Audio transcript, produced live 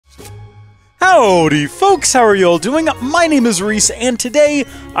Howdy folks, how are you all doing? My name is Reese, and today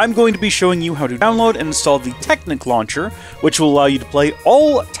I'm going to be showing you how to download and install the Technic Launcher, which will allow you to play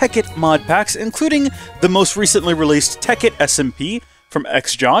all Tekkit mod packs, including the most recently released Tekkit SMP from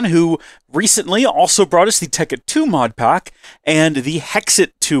XJohn, who recently also brought us the Tekkit 2 mod pack and the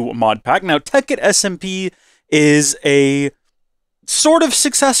Hexit 2 mod pack. Now, Tekkit SMP is a sort of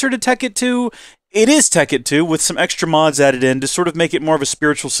successor to Tekkit 2. It is Tekkit 2 with some extra mods added in to sort of make it more of a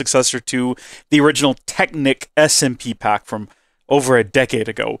spiritual successor to the original Technic SMP pack from over a decade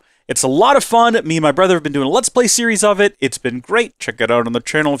ago. It's a lot of fun. Me and my brother have been doing a Let's Play series of it. It's been great. Check it out on the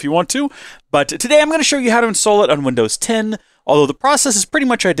channel if you want to. But today I'm going to show you how to install it on Windows 10, although the process is pretty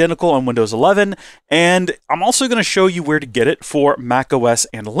much identical on Windows 11, and I'm also going to show you where to get it for macOS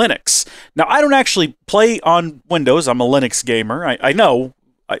and Linux. Now, I don't actually play on Windows. I'm a Linux gamer. I know.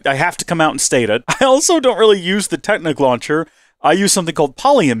 I have to come out and state it. I also don't really use the Technic Launcher. I use something called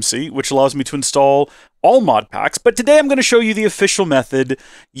PolyMC, which allows me to install all mod packs, but today I'm going to show you the official method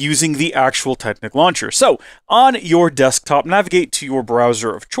using the actual Technic Launcher. So, on your desktop, navigate to your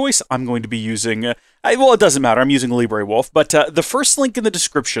browser of choice. I'm going to be using, well, it doesn't matter, I'm using LibreWolf, but the first link in the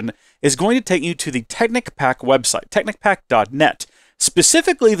description is going to take you to the Technic Pack website, technicpack.net.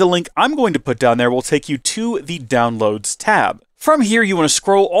 Specifically, the link I'm going to put down there will take you to the Downloads tab. From here, you want to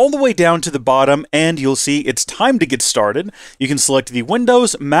scroll all the way down to the bottom, and you'll see it's time to get started. You can select the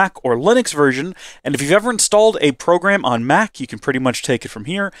Windows, Mac, or Linux version, and if you've ever installed a program on Mac, you can pretty much take it from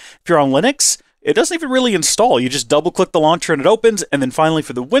here. If you're on Linux, it doesn't even really install. You just double-click the launcher and it opens, and then finally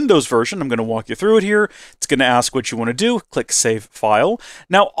for the Windows version, I'm going to walk you through it here. It's going to ask what you want to do. Click Save File.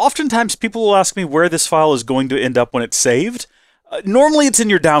 Now, oftentimes people will ask me where this file is going to end up when it's saved. Normally, it's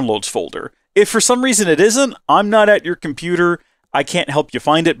in your Downloads folder. If for some reason it isn't, I'm not at your computer. I can't help you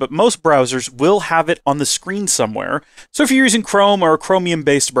find it, but most browsers will have it on the screen somewhere. So if you're using Chrome or a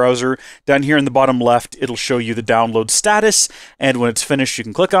Chromium-based browser, down here in the bottom left, it'll show you the download status, and when it's finished, you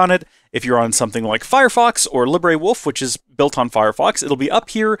can click on it. If you're on something like Firefox or LibreWolf, which is built on Firefox, it'll be up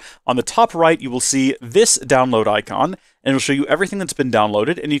here on the top right. You will see this download icon, and it'll show you everything that's been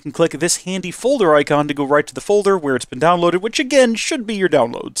downloaded, and you can click this handy folder icon to go right to the folder where it's been downloaded, which again should be your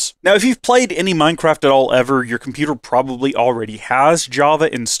downloads. Now, if you've played any Minecraft at all ever, your computer probably already has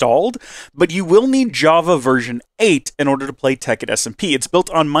Java installed, but you will need Java version 8 in order to play Tekkit SMP. It's built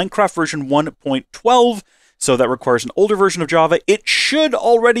on Minecraft version 1.12, so that requires an older version of Java. It should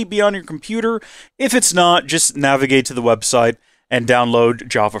already be on your computer. If it's not, just navigate to the website and download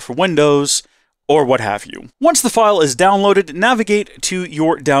Java for Windows, or what have you. Once the file is downloaded, navigate to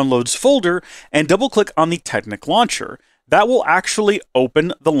your Downloads folder and double-click on the Technic Launcher. That will actually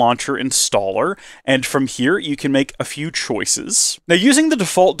open the launcher installer, and from here you can make a few choices. Now, using the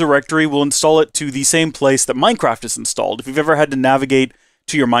default directory will install it to the same place that Minecraft is installed. If you've ever had to navigate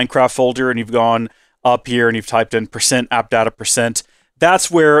to your Minecraft folder and you've gone up here and you've typed in %appdata%,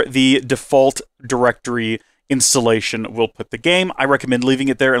 that's where the default directory installation will put the game. I recommend leaving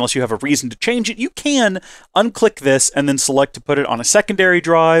it there unless you have a reason to change it. You can unclick this and then select to put it on a secondary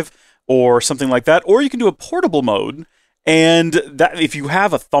drive or something like that, or you can do a portable mode. And that, if you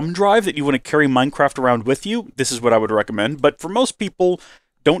have a thumb drive that you want to carry Minecraft around with you, this is what I would recommend. But for most people,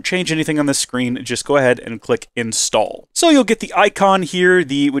 don't change anything on the screen, just go ahead and click Install. So you'll get the icon here,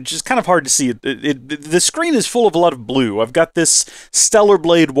 which is kind of hard to see. The screen is full of a lot of blue. I've got this Stellar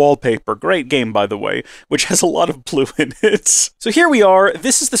Blade wallpaper, great game by the way, which has a lot of blue in it. So here we are,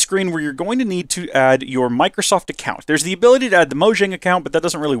 this is the screen where you're going to need to add your Microsoft account. There's the ability to add the Mojang account, but that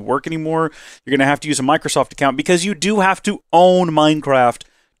doesn't really work anymore. You're going to have to use a Microsoft account because you do have to own Minecraft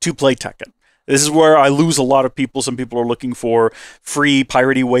to play Tekkit. This is where I lose a lot of people. Some people are looking for free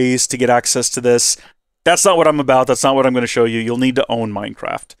piratey ways to get access to this. That's not what I'm about. That's not what I'm going to show you. You'll need to own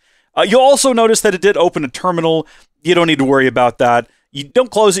Minecraft. You'll also notice that it did open a terminal. You don't need to worry about that. You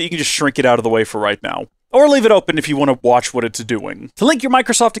don't close it. You can just shrink it out of the way for right now. Or leave it open if you want to watch what it's doing. To link your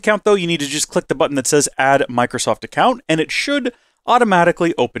Microsoft account, though, you need to just click the button that says Add Microsoft Account, and it should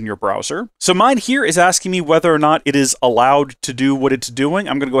automatically open your browser. So mine here is asking me whether or not it is allowed to do what it's doing.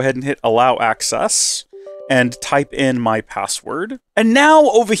 I'm going to go ahead and hit Allow Access and type in my password. And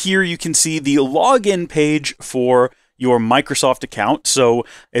now over here you can see the login page for your Microsoft account. So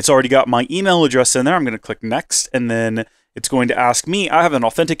it's already got my email address in there. I'm going to click Next, and then it's going to ask me, I have an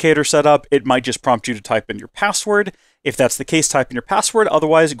authenticator set up. It might just prompt you to type in your password. If that's the case, type in your password.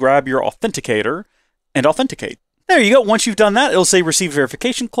 Otherwise, grab your authenticator and authenticate. There you go. Once you've done that, it'll say Receive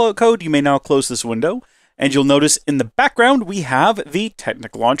Verification Code. You may now close this window. and you'll notice in the background we have the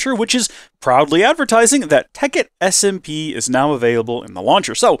Technic Launcher, which is proudly advertising that Tekkit SMP is now available in the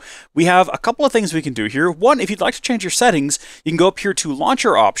launcher. So we have a couple of things we can do here. One, if you'd like to change your settings, you can go up here to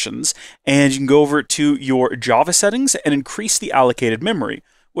Launcher Options, and you can go over to your Java settings and increase the allocated memory,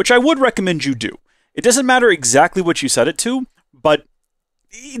 which I would recommend you do. It doesn't matter exactly what you set it to, but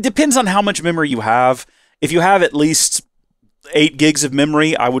it depends on how much memory you have. If you have at least 8 gigs of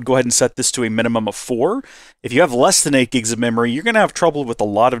memory, I would go ahead and set this to a minimum of 4. If you have less than 8 gigs of memory, you're going to have trouble with a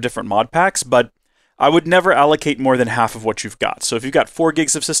lot of different mod packs, but I would never allocate more than half of what you've got. So if you've got 4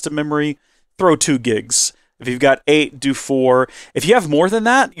 gigs of system memory, throw 2 gigs. If you've got 8, do 4. If you have more than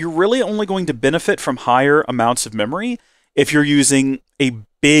that, you're really only going to benefit from higher amounts of memory if you're using a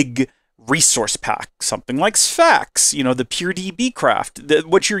big resource pack, something like Sphax, you know, the Purebdcraft,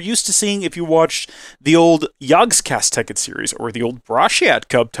 what you're used to seeing if you watched the old Yogscast Tekkit series or the old Brashiat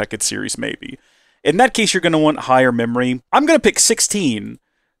Cub Tekkit series, maybe. In that case, you're going to want higher memory. I'm going to pick 16,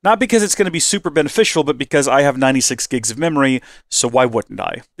 not because it's going to be super beneficial, but because I have 96 gigs of memory, so why wouldn't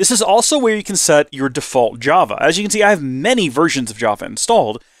I? This is also where you can set your default Java. As you can see, I have many versions of Java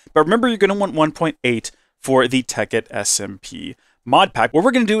installed, but remember, you're going to want 1.8 for the Tekkit SMP mod pack. What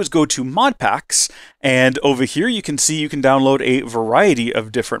we're going to do is go to mod packs, and over here you can see you can download a variety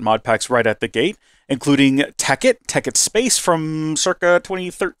of different mod packs right at the gate, including Tekkit Space from circa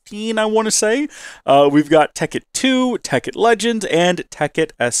 2013, I want to say. We've got Tekkit 2, Tekkit Legends, and Tekkit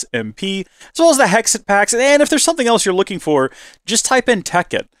SMP, as well as the Hexit packs. And if there's something else you're looking for, just type in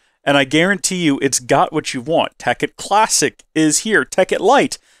Tekkit, and I guarantee you it's got what you want. Tekkit Classic is here. Tekkit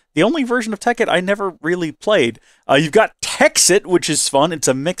Lite, the only version of Tekkit I never really played. You've got Hexit, which is fun. It's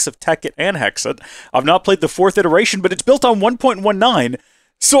a mix of Tekkit and Hexit. I've not played the 4th iteration, but it's built on 1.19,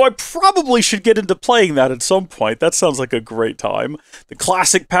 so I probably should get into playing that at some point. That sounds like a great time. The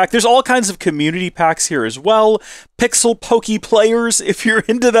Classic pack. There's all kinds of community packs here as well. Pixel Pokey Players, if you're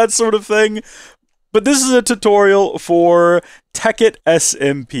into that sort of thing. But this is a tutorial for Tekkit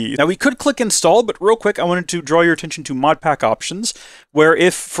SMP. Now we could click install, but real quick, I wanted to draw your attention to mod pack options, where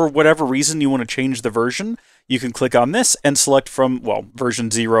if for whatever reason you want to change the version, you can click on this and select from, well,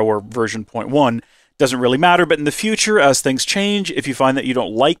 version 0 or version 0.1. Doesn't really matter, but in the future, as things change, if you find that you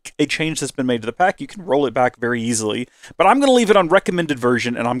don't like a change that's been made to the pack, you can roll it back very easily. But I'm going to leave it on recommended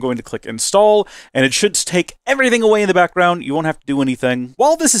version, and I'm going to click install, and it should take everything away in the background. You won't have to do anything.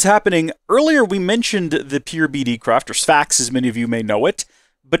 While this is happening, earlier we mentioned the Purebdcraft, or Sphax as many of you may know it,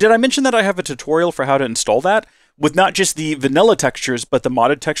 but did I mention that I have a tutorial for how to install that? With not just the vanilla textures, but the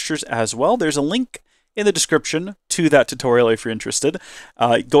modded textures as well. There's a link in the description to that tutorial if you're interested.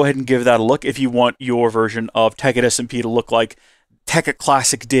 Go ahead and give that a look if you want your version of Tekkit SMP to look like Tekkit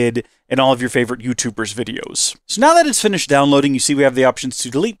Classic did in all of your favorite YouTubers' videos. So now that it's finished downloading, you see we have the options to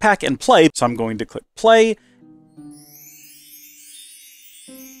delete pack and play. So I'm going to click play.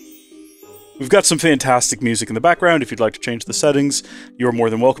 We've got some fantastic music in the background. If you'd like to change the settings, you're more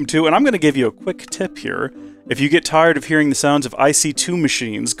than welcome to. And I'm going to give you a quick tip here. If you get tired of hearing the sounds of IC2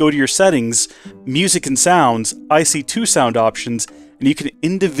 machines, go to your settings, music and sounds, IC2 sound options, and you can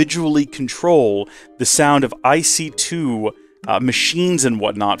individually control the sound of IC2 machines and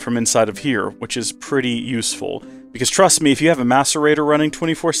whatnot from inside of here, which is pretty useful. Because trust me, if you have a macerator running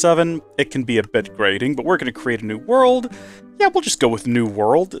 24/7, it can be a bit grating, but we're going to create a new world. Yeah, we'll just go with new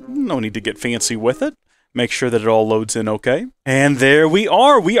world. No need to get fancy with it. Make sure that it all loads in okay. And there we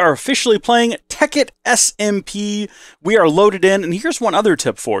are. We are officially playing Tekkit SMP. We are loaded in, and here's one other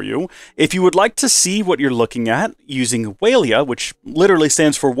tip for you. If you would like to see what you're looking at using Walia, which literally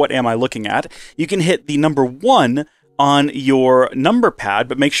stands for what am I looking at, you can hit the number 1 on your number pad,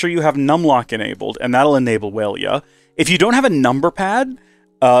 but make sure you have numlock enabled, and that'll enable Walia. If you don't have a number pad,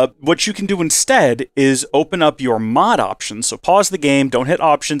 what you can do instead is open up your mod options. So pause the game, don't hit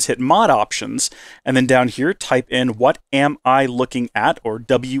options, hit mod options, and then down here type in what am I looking at, or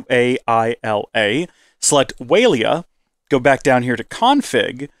WAILA. Select Walia, go back down here to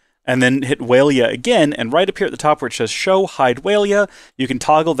config, and then hit Walia again, and right up here at the top where it says show hide Walia, you can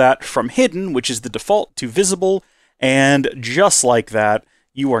toggle that from hidden, which is the default, to visible, and just like that,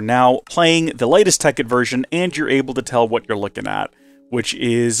 you are now playing the latest Tekkit version, and you're able to tell what you're looking at, which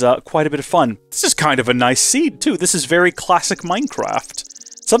is quite a bit of fun. This is kind of a nice seed, too. This is very classic Minecraft.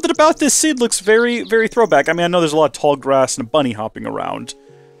 Something about this seed looks very, very throwback. I mean, I know there's a lot of tall grass and a bunny hopping around,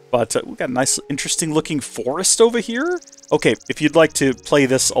 but we've got a nice, interesting-looking forest over here. Okay, if you'd like to play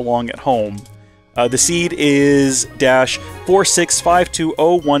this along at home, the seed is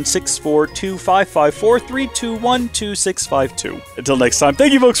 -46520164255432122652. Until next time,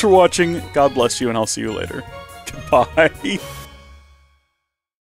 thank you folks for watching. God bless you, and I'll see you later. Goodbye.